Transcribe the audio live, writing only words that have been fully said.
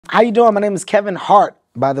How you doing? My name is Kevin Hart.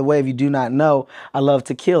 By the way, if you do not know, I love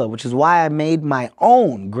tequila, which is why I made my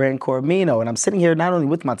own Gran Coramino. And I'm sitting here not only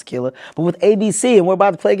with my tequila, but with ABC, and we're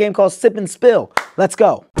about to play a game called Sip and Spill. Let's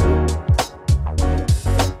go.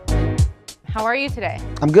 How are you today?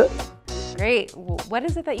 I'm good. Great. What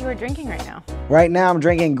is it that you are drinking right now? Right now, I'm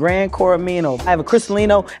drinking Gran Coramino. I have a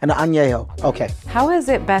Cristalino and an Añejo. Okay. How is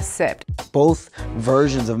it best sipped? Both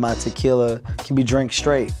Versions of my tequila can be drank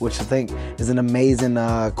straight, which I think is an amazing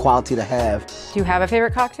quality to have. Do you have a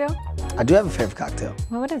favorite cocktail? I do have a favorite cocktail.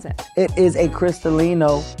 Well, what is it? It is a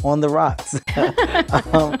Cristalino on the rocks.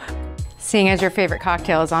 Seeing as your favorite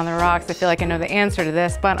cocktail is on the rocks, I feel like I know the answer to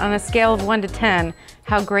this, but on a scale of 1 to 10,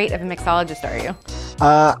 how great of a mixologist are you?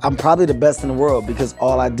 I'm probably the best in the world because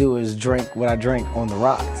all I do is drink what I drink on the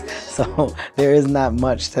rocks. So there is not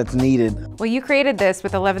much that's needed. Well, you created this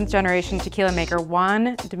with 11th generation tequila maker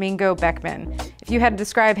Juan Domingo Beckman. If you had to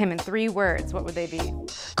describe him in 3 words, what would they be?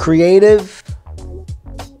 Creative,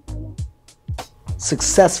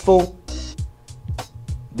 successful,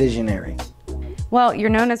 visionary. Well, you're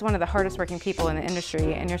known as one of the hardest working people in the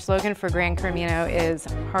industry, and your slogan for Gran Coramino is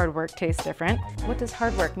hard work tastes different. What does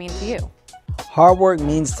hard work mean to you? Hard work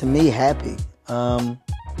means to me happy.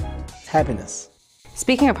 Happiness.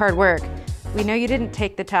 Speaking of hard work, we know you didn't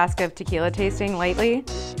take the task of tequila tasting lightly.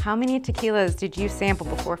 How many tequilas did you sample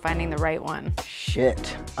before finding the right one?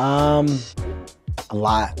 Shit. A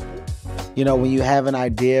lot. You know, when you have an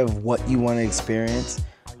idea of what you want to experience,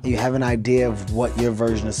 you have an idea of what your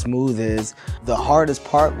version of smooth is. The hardest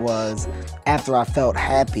part was after I felt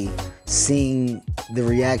happy, seeing the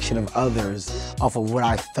reaction of others off of what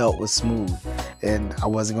I felt was smooth. And I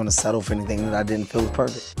wasn't going to settle for anything that I didn't feel was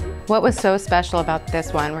perfect. What was so special about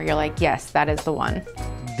this one where you're like, yes, that is the one?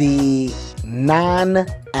 The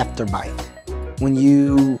non-afterbite. When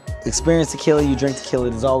you experience tequila, you drink tequila,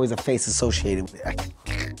 there's always a face associated with it.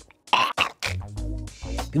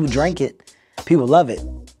 People drink it, people love it,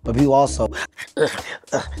 but people also, there's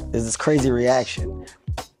this crazy reaction.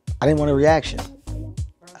 I didn't want a reaction.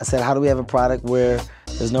 I said, how do we have a product where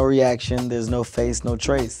there's no reaction, there's no face, no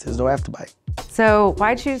trace, there's no afterbite? So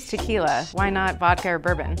why choose tequila? Why not vodka or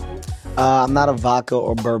bourbon? I'm not a vodka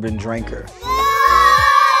or bourbon drinker.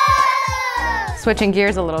 Switching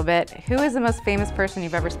gears a little bit, who is the most famous person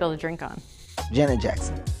you've ever spilled a drink on? Janet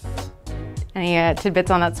Jackson. Any tidbits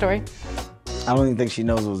on that story? I don't even think she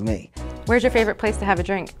knows it was me. Where's your favorite place to have a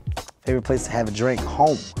drink? Favorite place to have a drink?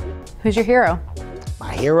 Home. Who's your hero?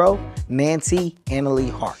 My hero? Nancy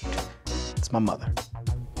Annalie Hart. It's my mother.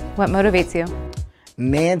 What motivates you?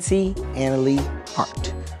 Nancy Annalie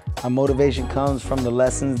Hart. My motivation comes from the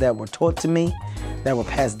lessons that were taught to me, that were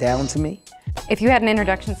passed down to me. If you had an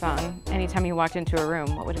introduction song anytime you walked into a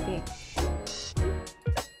room, what would it be?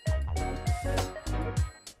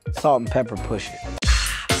 Salt and Pepper, Push It.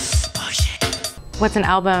 What's an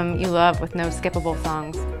album you love with no skippable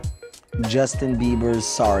songs? Justin Bieber's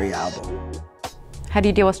Sorry album. How do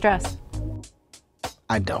you deal with stress?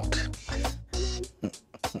 I don't.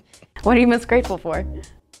 What are you most grateful for?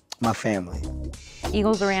 My family.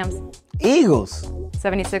 Eagles or Rams? Eagles.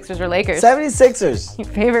 76ers or Lakers? 76ers. Your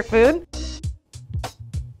favorite food?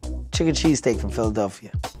 Chicken cheesesteak from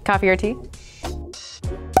Philadelphia. Coffee or tea?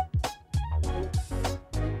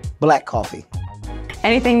 Black coffee.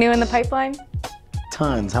 Anything new in the pipeline?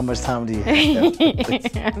 Tons. How much time do you have?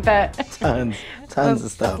 I bet. Tons of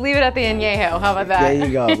stuff. Let's leave it at the Añejo. How about that? There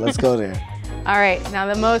you go. Let's go there. All right. Now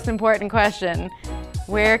the most important question.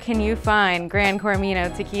 Where can you find Gran Coramino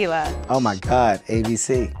Tequila? Oh my God,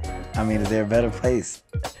 ABC. I mean, is there a better place?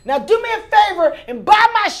 Now do me a favor and buy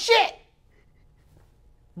my shit.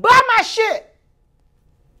 Buy my shit.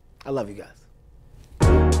 I love you guys.